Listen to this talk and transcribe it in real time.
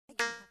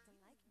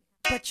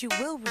but you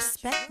will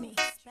respect me.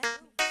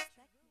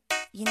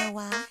 You know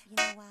why?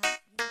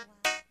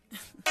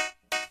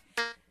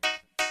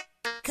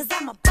 Cause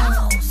I'm a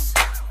boss.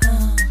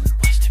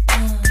 Watch the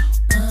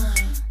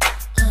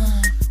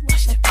watch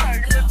the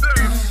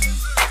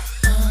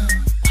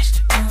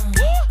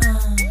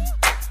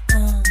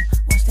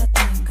watch that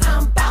thing go.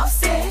 I'm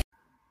bossy.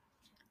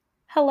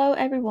 Hello,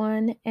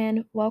 everyone,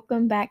 and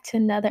welcome back to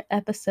another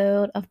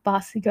episode of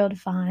Bossy Girl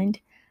Defined.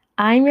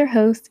 I'm your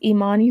host,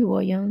 Imani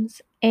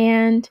Williams,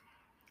 and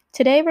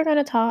today we're going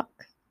to talk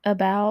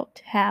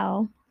about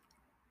how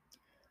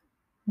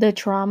the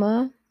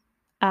trauma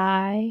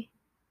I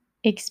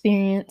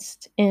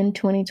experienced in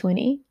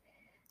 2020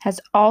 has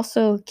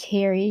also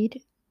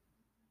carried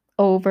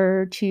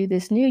over to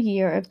this new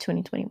year of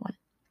 2021.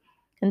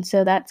 And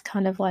so that's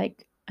kind of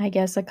like, I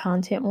guess, a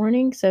content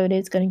warning. So it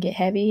is going to get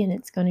heavy and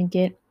it's going to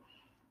get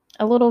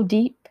a little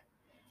deep.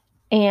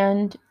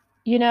 And,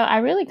 I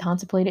really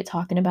contemplated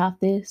talking about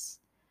this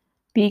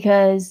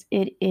because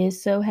it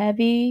is so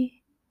heavy.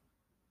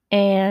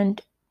 And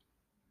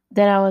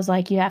then I was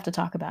like, you have to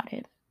talk about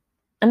it.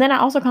 And then I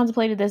also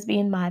contemplated this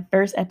being my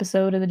first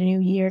episode of the new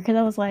year because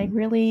I was like,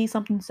 really,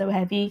 something so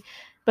heavy.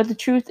 But the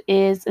truth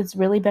is, it's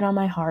really been on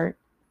my heart.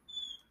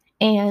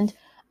 And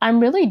I'm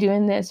really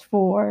doing this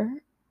for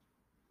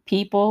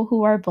people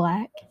who are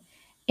Black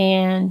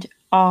and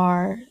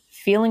are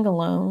feeling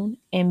alone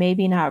and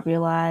maybe not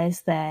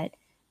realize that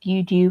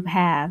you do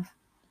have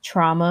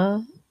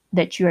trauma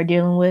that you are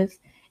dealing with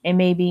and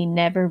maybe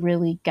never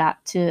really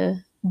got to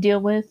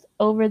deal with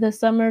over the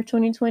summer of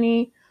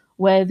 2020,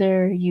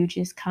 whether you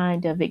just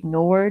kind of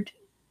ignored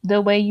the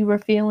way you were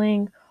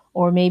feeling,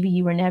 or maybe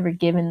you were never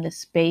given the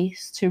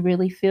space to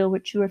really feel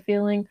what you were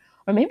feeling,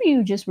 or maybe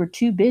you just were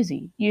too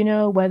busy,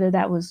 whether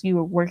that was you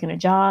were working a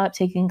job,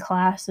 taking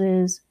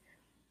classes,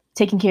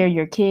 taking care of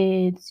your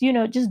kids,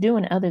 just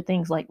doing other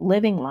things like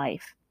living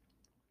life.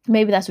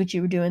 Maybe that's what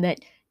you were doing, that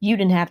you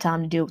didn't have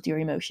time to deal with your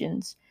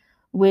emotions,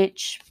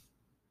 which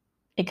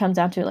it comes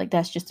down to it, like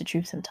that's just the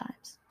truth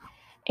sometimes.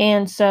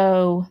 And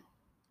so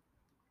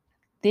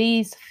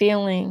these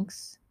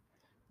feelings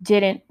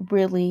didn't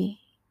really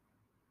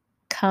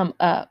come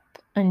up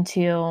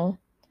until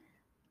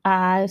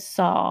I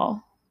saw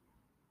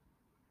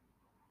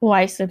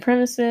white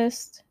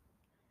supremacists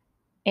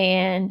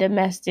and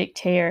domestic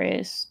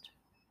terrorists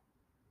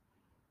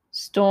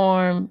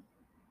storm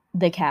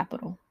the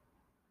Capitol.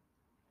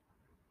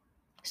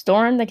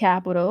 Storm the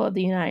Capitol of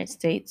the United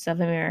States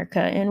of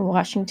America in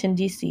Washington,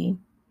 D.C.,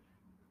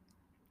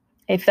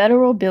 a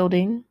federal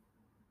building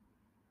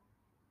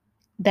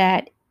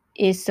that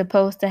is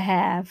supposed to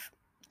have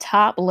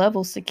top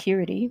level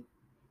security.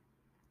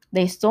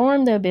 They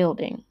stormed the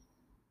building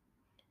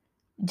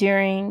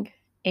during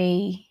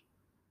a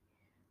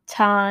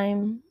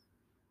time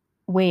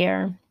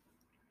where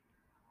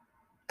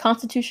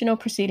constitutional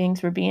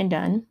proceedings were being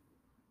done,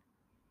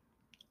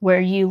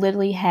 where you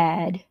literally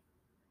had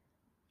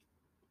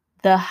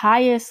the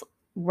highest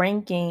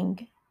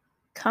ranking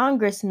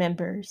Congress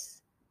members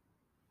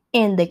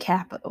in the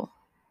Capitol.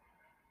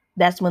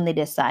 That's when they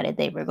decided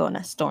they were going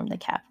to storm the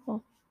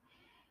Capitol.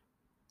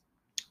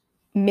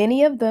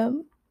 Many of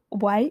them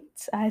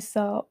whites. I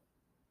saw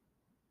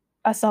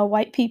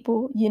white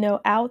people,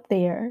 out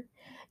there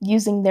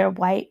using their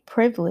white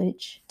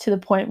privilege to the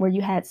point where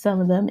you had some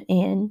of them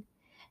in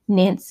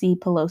Nancy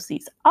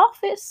Pelosi's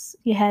office.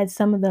 You had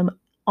some of them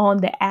on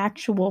the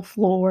actual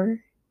floor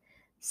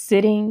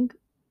sitting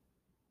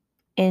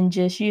and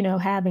just,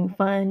 having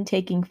fun,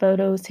 taking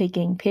photos,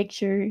 taking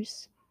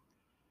pictures.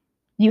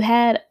 You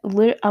had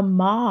a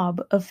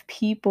mob of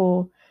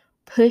people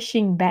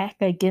pushing back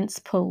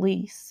against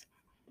police.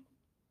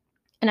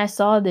 And I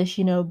saw this,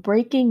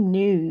 breaking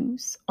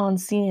news on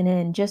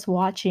CNN, just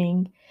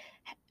watching,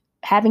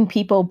 having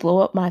people blow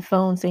up my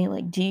phone saying,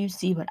 like, do you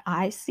see what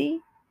I see?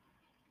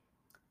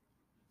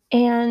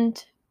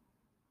 And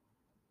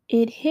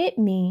it hit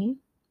me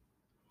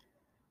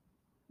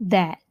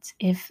that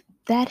if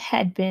that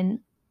had been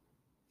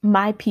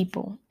my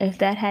people, if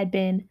that had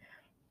been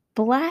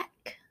Black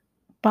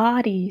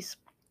bodies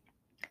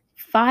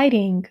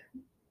fighting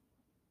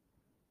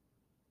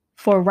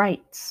for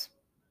rights,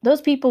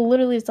 those people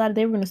literally decided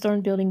they were going to storm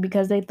the building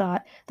because they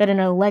thought that an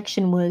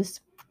election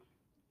was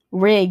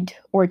rigged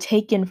or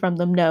taken from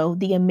them. No,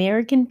 the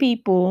American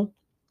people,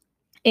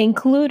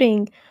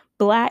 including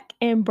Black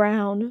and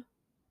brown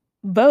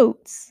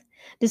votes,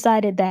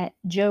 decided that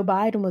Joe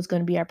Biden was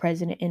going to be our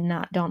president and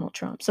not Donald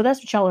Trump. So that's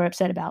what y'all are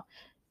upset about.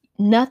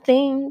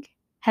 Nothing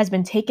has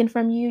been taken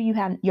from you.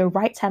 Your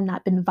rights have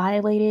not been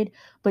violated,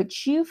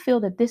 but you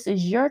feel that this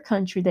is your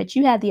country, that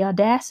you had the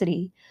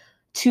audacity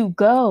to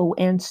go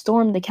and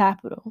storm the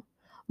Capitol.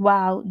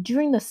 While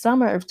during the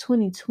summer of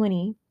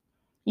 2020,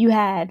 you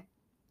had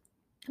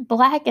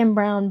Black and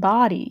brown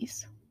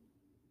bodies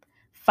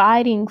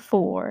fighting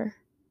for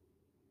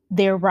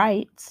their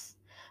rights,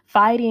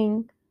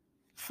 fighting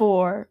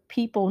for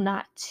people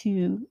not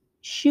to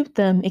shoot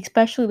them,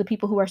 especially the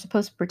people who are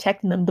supposed to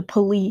protect them, the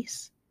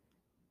police,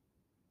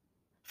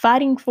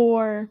 fighting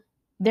for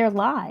their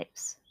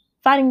lives,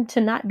 fighting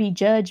to not be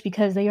judged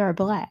because they are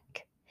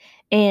Black.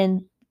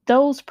 And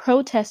those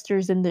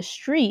protesters in the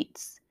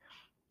streets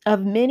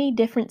of many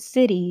different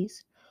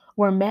cities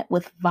were met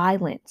with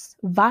violence.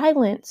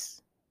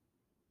 Violence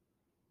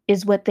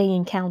is what they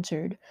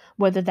encountered,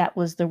 whether that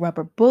was the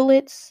rubber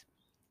bullets,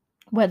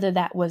 whether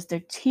that was the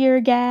tear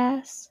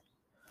gas,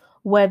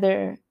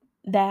 whether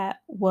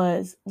that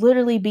was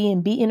literally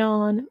being beaten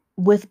on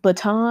with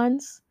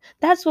batons.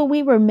 That's what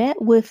we were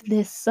met with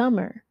this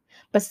summer.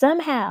 But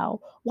somehow,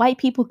 white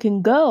people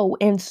can go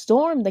and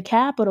storm the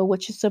Capitol,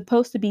 which is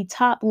supposed to be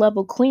top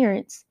level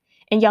clearance,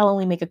 and y'all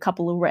only make a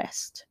couple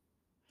arrests.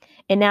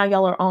 And now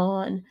y'all are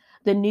on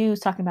the news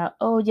talking about,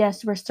 oh,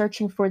 yes, we're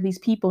searching for these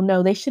people.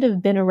 No, they should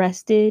have been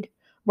arrested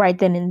right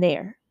then and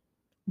there.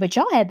 But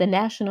y'all had the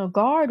National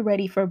Guard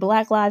ready for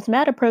Black Lives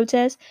Matter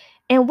protests,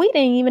 and we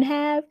didn't even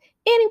have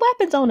any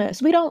weapons on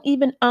us. We don't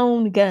even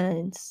own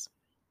guns.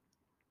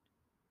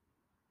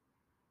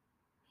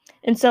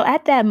 And so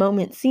at that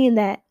moment, seeing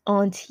that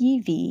on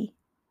TV,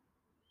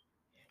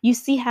 you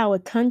see how a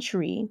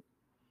country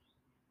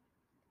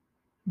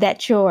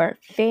that your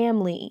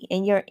family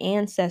and your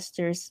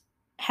ancestors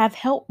have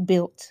helped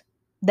build,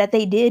 that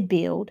they did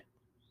build,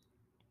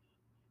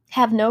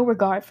 have no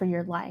regard for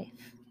your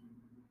life.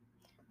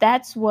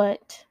 That's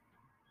what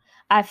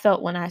I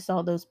felt when I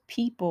saw those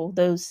people,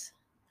 those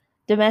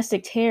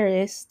domestic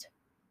terrorists,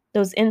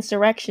 those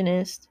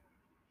insurrectionists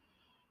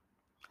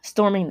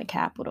storming the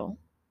Capitol.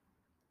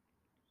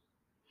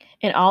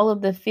 And all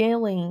of the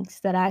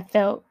feelings that I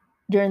felt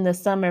during the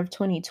summer of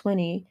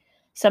 2020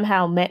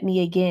 somehow met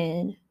me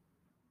again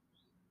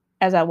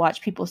as I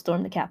watched people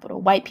storm the Capitol,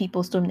 white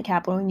people storm the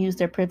Capitol and use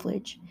their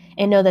privilege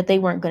and know that they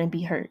weren't going to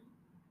be hurt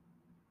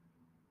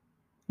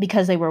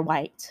because they were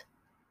white.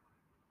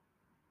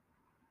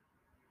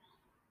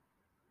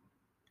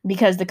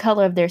 Because the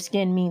color of their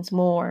skin means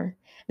more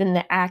than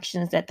the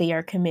actions that they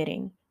are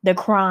committing, the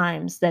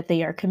crimes that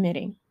they are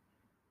committing.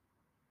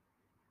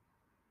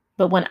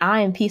 But when I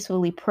am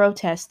peacefully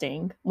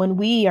protesting, when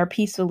we are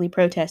peacefully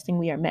protesting,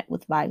 we are met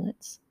with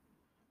violence.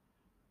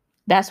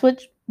 That's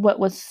what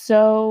was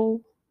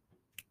so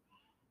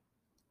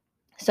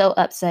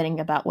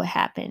upsetting about what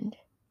happened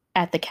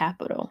at the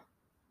Capitol.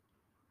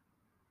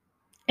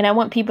 And I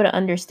want people to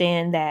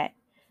understand that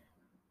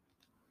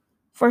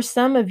for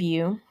some of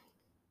you,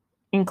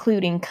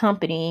 including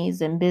companies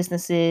and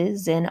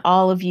businesses and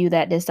all of you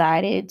that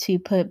decided to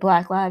put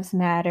Black Lives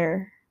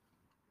Matter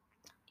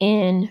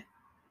in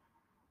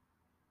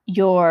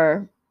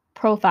your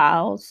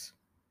profiles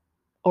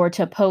or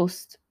to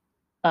post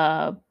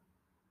a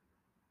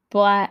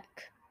Black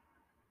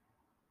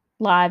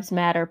Lives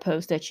Matter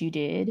post that you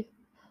did,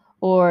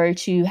 or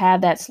to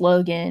have that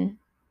slogan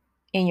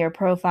in your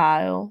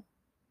profile,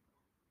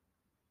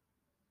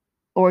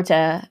 or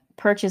to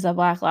purchase a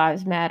Black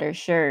Lives Matter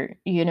shirt,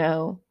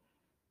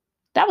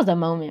 that was a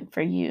moment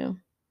for you.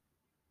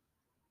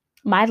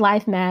 My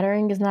life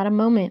mattering is not a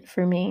moment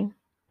for me.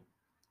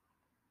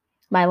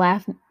 My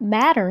life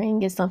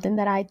mattering is something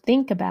that I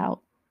think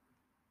about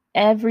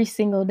every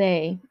single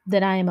day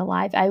that I am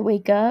alive. I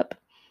wake up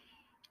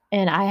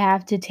and I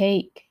have to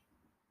take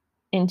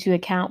into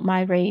account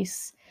my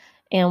race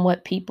and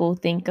what people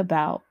think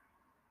about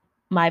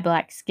my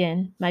Black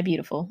skin, my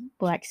beautiful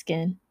Black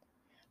skin.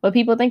 What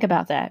people think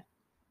about that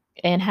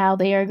and how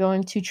they are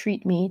going to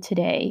treat me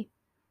today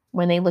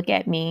when they look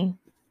at me.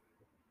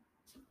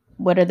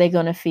 What are they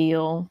going to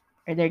feel?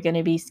 Are they going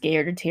to be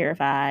scared or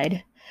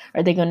terrified?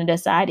 Are they going to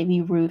decide to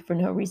be rude for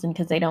no reason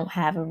because they don't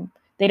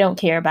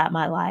care about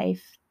my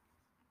life?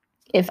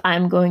 If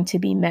I'm going to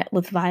be met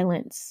with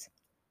violence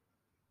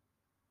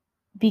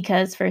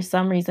because for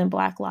some reason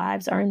Black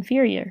lives are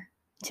inferior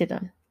to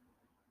them.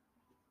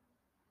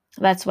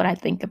 That's what I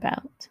think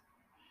about.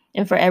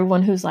 And for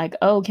everyone who's like,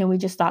 oh, can we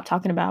just stop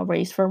talking about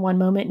race for one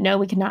moment? No,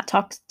 we cannot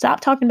stop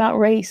talking about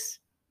race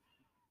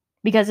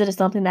because it is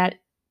something that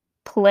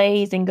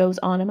plays and goes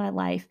on in my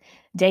life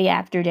day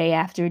after day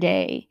after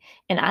day.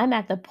 And I'm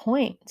at the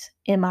point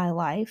in my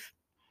life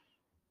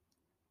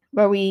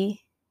where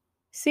we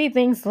see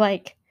things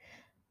like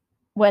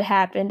what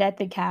happened at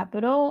the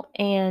Capitol,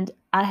 and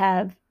I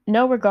have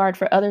no regard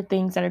for other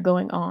things that are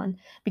going on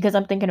because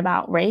I'm thinking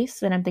about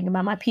race and I'm thinking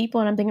about my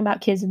people and I'm thinking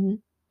about kids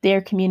in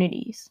their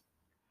communities.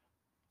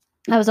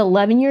 I was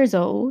 11 years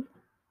old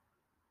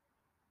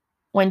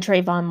when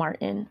Trayvon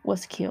Martin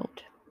was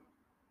killed.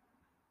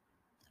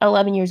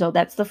 11 years old.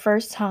 That's the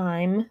first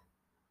time,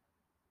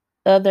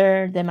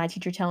 other than my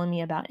teacher telling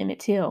me about Emmett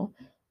Till,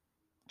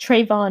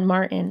 Trayvon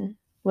Martin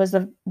was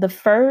the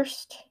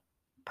first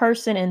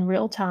person in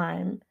real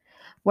time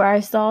where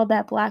I saw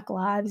that Black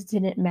lives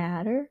didn't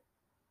matter,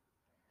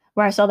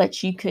 where I saw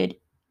that you could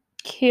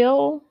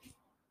kill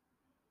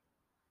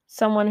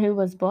someone who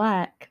was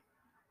Black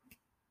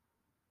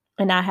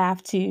and not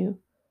have to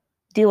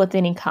deal with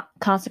any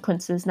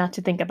consequences, not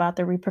to think about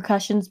the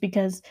repercussions,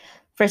 because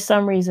for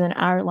some reason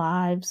our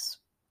lives,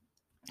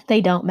 they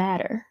don't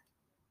matter.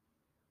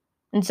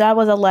 And so I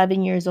was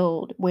 11 years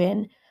old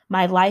when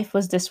my life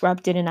was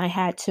disrupted and I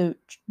had to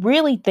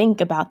really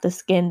think about the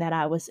skin that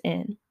I was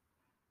in.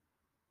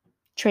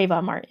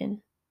 Trayvon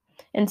Martin.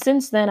 And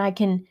since then, I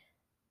can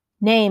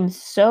name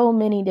so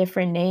many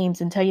different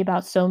names and tell you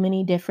about so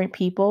many different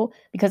people,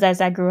 because as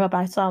I grew up,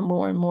 I saw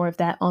more and more of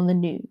that on the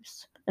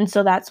news. And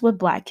so that's what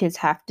Black kids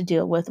have to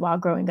deal with while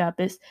growing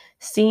up, is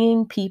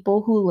seeing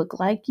people who look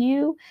like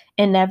you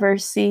and never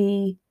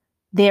see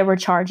there were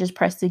charges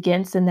pressed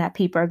against and that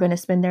people are going to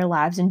spend their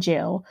lives in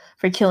jail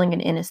for killing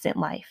an innocent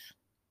life.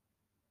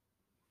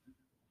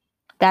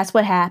 That's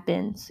what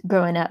happens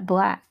growing up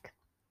Black.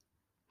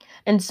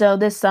 And so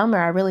this summer,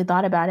 I really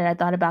thought about it. I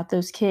thought about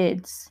those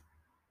kids.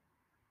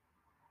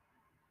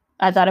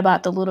 I thought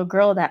about the little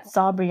girl that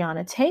saw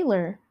Breonna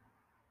Taylor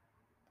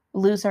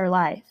lose her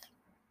life.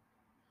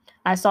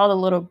 I saw the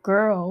little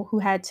girl who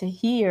had to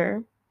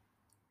hear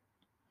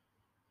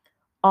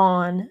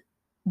on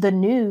the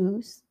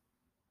news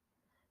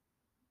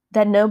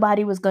that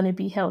nobody was going to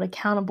be held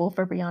accountable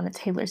for Breonna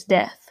Taylor's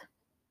death.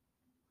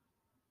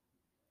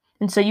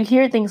 And so you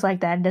hear things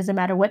like that. It doesn't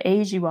matter what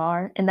age you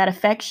are, and that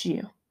affects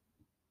you.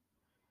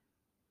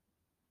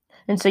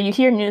 And so you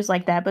hear news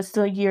like that, but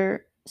still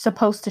you're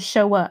supposed to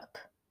show up.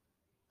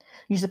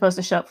 You're supposed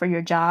to show up for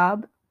your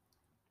job.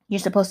 You're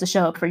supposed to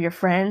show up for your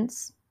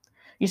friends.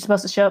 You're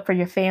supposed to show up for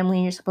your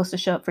family. You're supposed to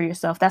show up for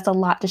yourself. That's a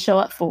lot to show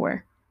up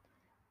for.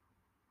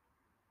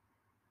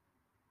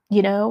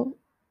 You know?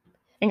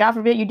 And God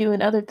forbid you're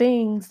doing other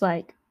things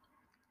like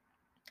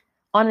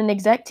on an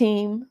exec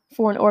team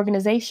for an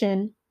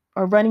organization,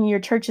 or running your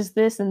church's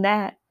this and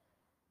that,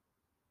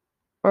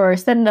 or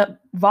setting up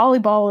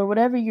volleyball or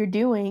whatever you're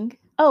doing.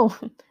 Oh,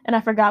 and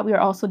I forgot we are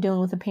also dealing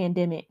with a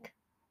pandemic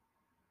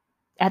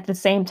at the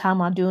same time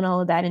while doing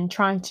all of that and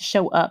trying to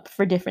show up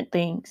for different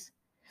things,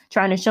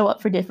 trying to show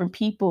up for different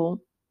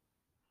people.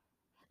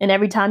 And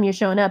every time you're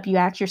showing up, you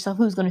ask yourself,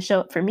 who's going to show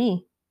up for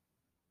me?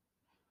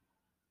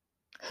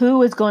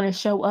 Who is going to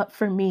show up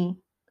for me?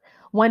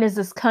 When is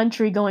this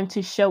country going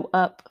to show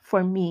up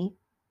for me?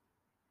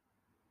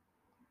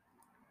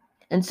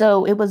 And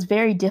so it was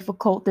very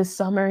difficult this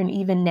summer, and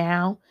even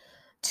now,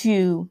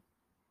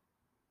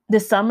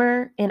 this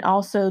summer and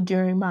also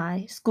during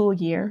my school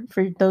year.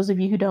 For those of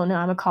you who don't know,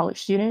 I'm a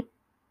college student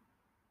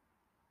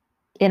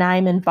and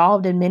I'm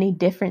involved in many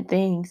different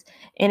things.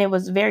 And it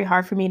was very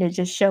hard for me to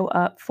just show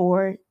up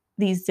for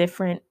these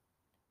different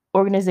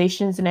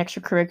organizations and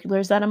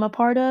extracurriculars that I'm a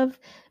part of,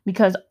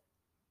 because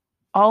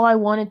all I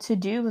wanted to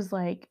do was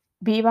like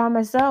be by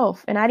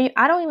myself. And I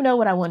don't even know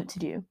what I wanted to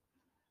do.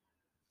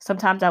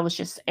 Sometimes I was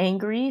just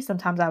angry.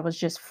 Sometimes I was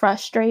just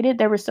frustrated.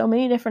 There were so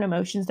many different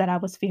emotions that I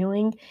was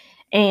feeling.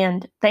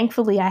 And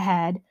thankfully, I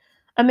had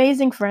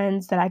amazing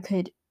friends that I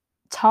could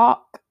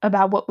talk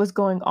about what was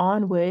going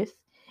on with.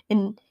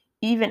 And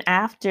even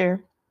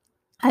after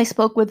I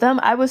spoke with them,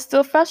 I was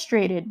still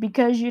frustrated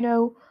because,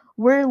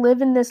 we're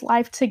living this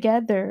life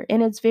together.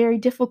 And it's very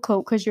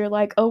difficult because you're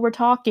like, oh, we're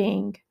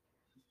talking.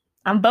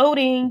 I'm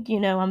voting.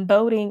 I'm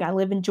voting. I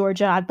live in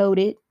Georgia. I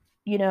voted.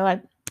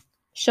 I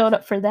showed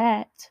up for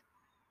that.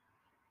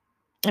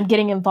 I'm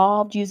getting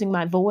involved using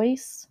my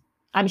voice.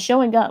 I'm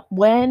showing up.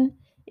 When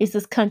is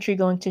this country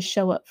going to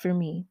show up for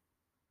me?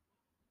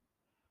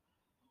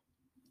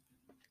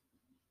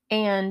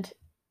 And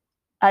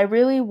I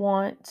really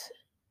want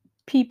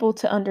people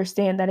to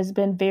understand that it's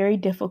been very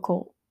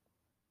difficult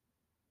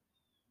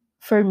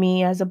for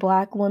me as a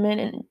Black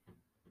woman.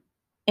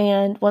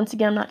 And once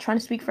again, I'm not trying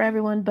to speak for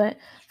everyone, but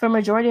for a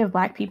majority of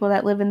Black people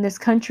that live in this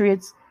country,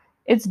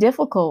 it's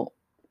difficult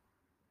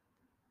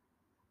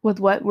with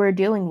what we're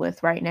dealing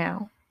with right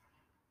now.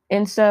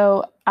 And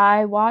so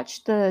I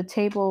watched the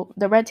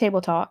Red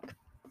Table Talk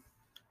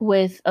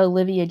with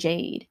Olivia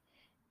Jade.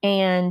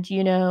 And,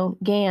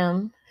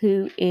 Gam,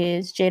 who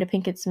is Jada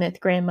Pinkett Smith's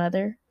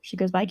grandmother, she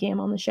goes by Gam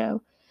on the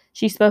show,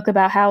 she spoke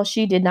about how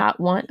she did not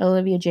want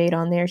Olivia Jade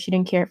on there. She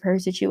didn't care for her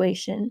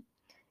situation.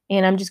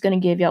 And I'm just going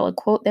to give y'all a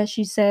quote that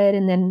she said,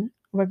 and then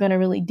we're going to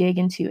really dig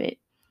into it.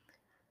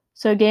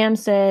 So Gam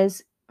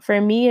says,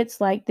 "For me, it's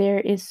like there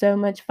is so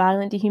much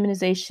violent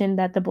dehumanization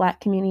that the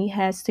Black community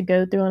has to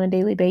go through on a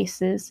daily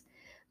basis.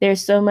 There's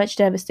so much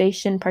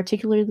devastation,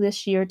 particularly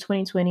this year,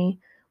 2020,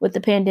 with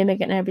the pandemic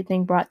and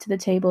everything brought to the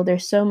table.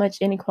 There's so much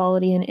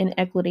inequality and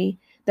inequity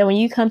that when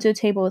you come to the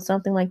table with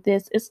something like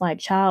this, it's like,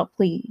 child,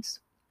 please."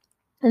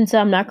 And so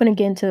I'm not going to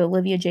get into the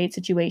Olivia Jade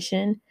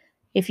situation.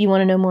 If you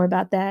want to know more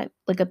about that,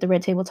 look up the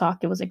Red Table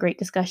Talk. It was a great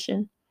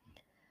discussion.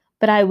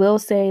 But I will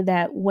say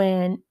that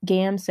when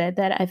Gam said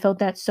that, I felt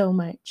that so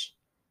much.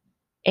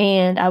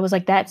 And I was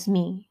like, that's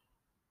me.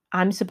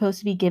 I'm supposed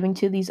to be giving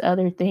to these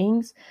other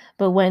things.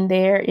 But when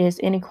there is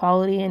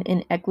inequality and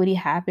inequity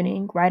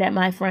happening right at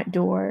my front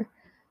door,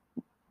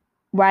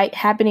 right,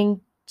 happening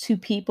to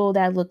people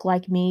that look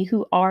like me,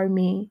 who are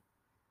me,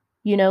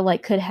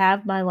 like could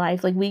have my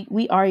life, like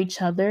we are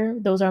each other.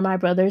 Those are my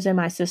brothers and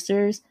my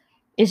sisters.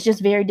 It's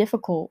just very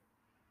difficult.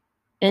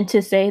 And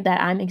to say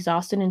that I'm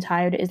exhausted and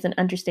tired is an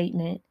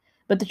understatement.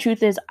 But the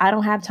truth is, I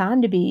don't have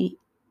time to be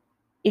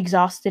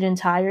exhausted and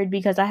tired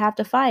because I have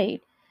to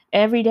fight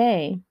every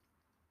day,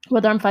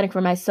 whether I'm fighting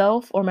for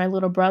myself or my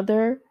little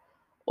brother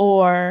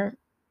or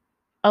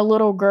a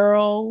little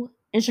girl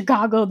in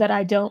Chicago that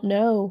I don't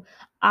know.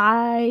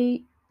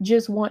 I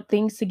just want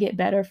things to get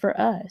better for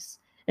us.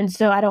 And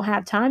so I don't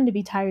have time to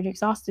be tired,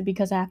 exhausted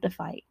because I have to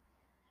fight.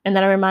 And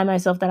then I remind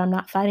myself that I'm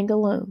not fighting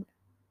alone.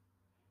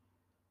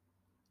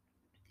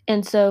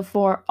 And so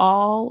for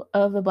all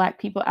of the Black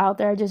people out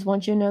there, I just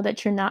want you to know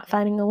that you're not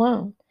fighting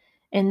alone,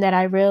 and that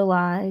I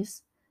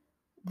realize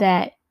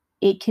that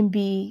it can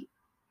be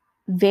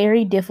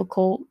very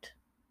difficult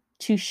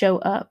to show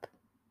up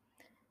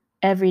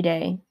every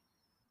day,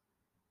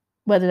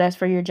 whether that's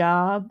for your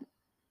job,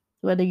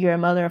 whether you're a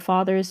mother or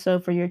father, so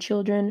for your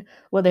children,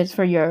 whether it's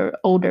for your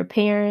older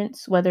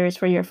parents, whether it's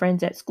for your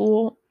friends at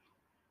school.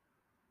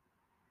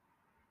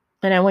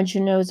 And I want you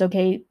to know it's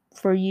okay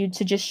for you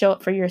to just show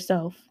up for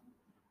yourself.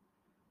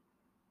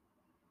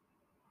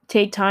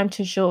 Take time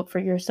to show up for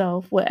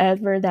yourself,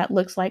 whatever that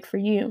looks like for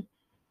you.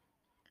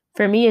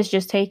 For me, it's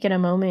just taking a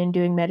moment and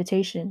doing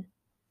meditation.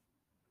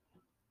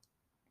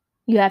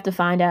 You have to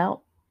find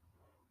out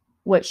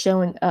what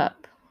showing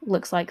up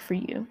looks like for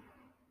you.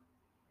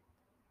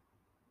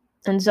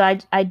 And so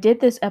I did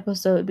this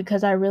episode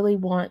because I really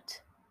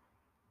want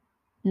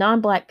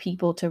non-Black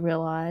people to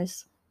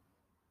realize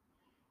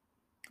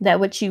that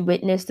what you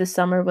witnessed this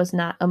summer was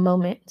not a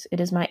moment. It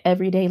is my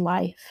everyday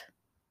life.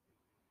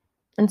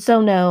 And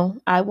so, no,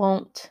 I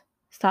won't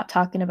stop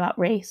talking about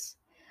race.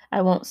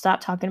 I won't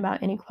stop talking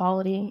about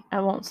inequality.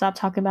 I won't stop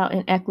talking about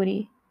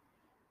inequity.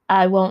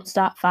 I won't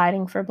stop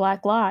fighting for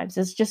Black lives.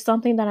 It's just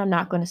something that I'm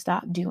not going to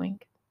stop doing.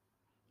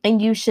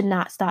 And you should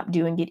not stop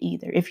doing it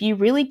either. If you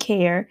really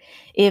care,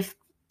 if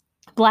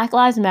Black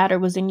Lives Matter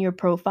was in your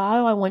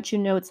profile, I want you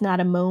to know it's not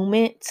a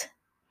moment.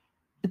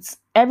 It's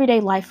everyday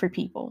life for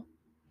people.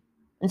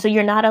 And so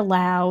you're not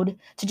allowed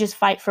to just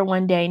fight for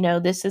one day. No,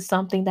 this is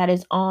something that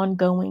is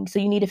ongoing. So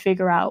you need to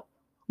figure out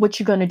what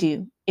you're going to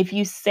do. If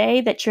you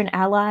say that you're an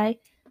ally,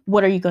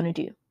 what are you going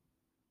to do?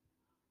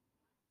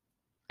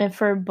 And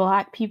for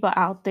Black people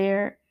out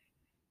there,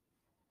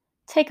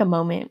 take a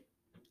moment.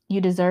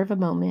 You deserve a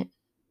moment.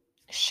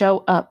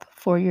 Show up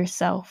for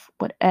yourself,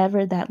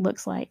 whatever that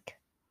looks like.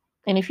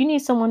 And if you need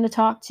someone to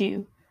talk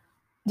to,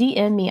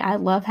 DM me. I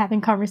love having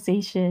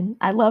conversation.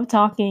 I love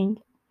talking.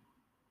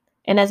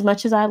 And as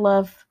much as I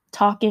love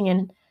talking,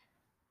 and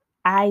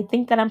I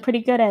think that I'm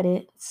pretty good at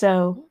it.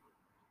 So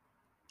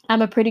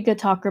I'm a pretty good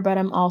talker, but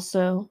I'm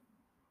also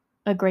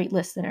a great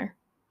listener.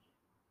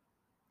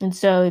 And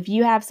so if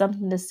you have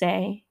something to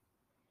say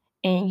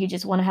and you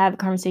just want to have a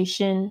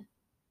conversation,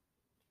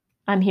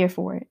 I'm here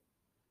for it.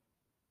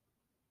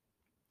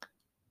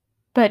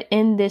 But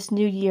in this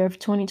new year of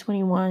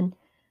 2021,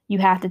 you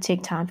have to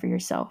take time for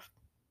yourself.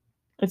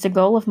 It's a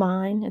goal of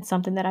mine. It's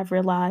something that I've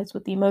realized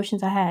with the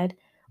emotions I had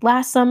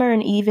last summer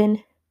and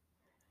even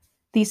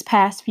these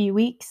past few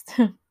weeks,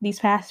 these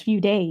past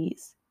few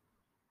days.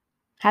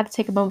 I have to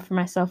take a moment for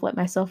myself, let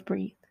myself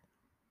breathe.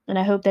 And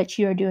I hope that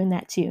you are doing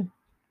that too.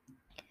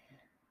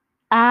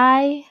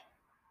 I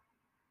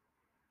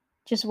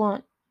just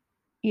want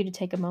you to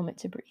take a moment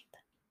to breathe.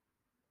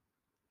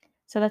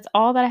 So that's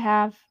all that I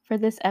have for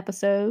this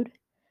episode.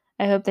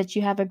 I hope that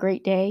you have a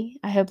great day.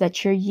 I hope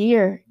that your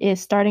year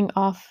is starting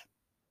off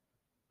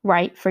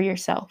right for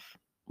yourself,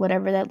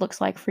 whatever that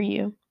looks like for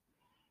you.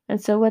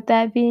 And so with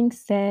that being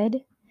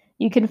said,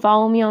 you can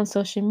follow me on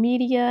social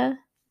media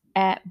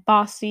at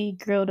Bossy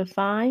Girl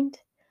Defined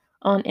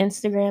on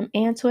Instagram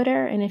and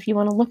Twitter. And if you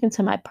want to look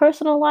into my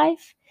personal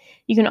life,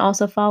 you can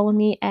also follow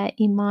me at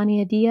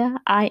Imani Adia,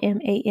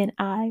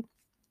 IMANIADIA.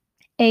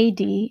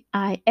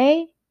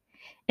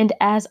 And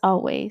as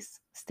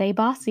always, stay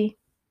bossy.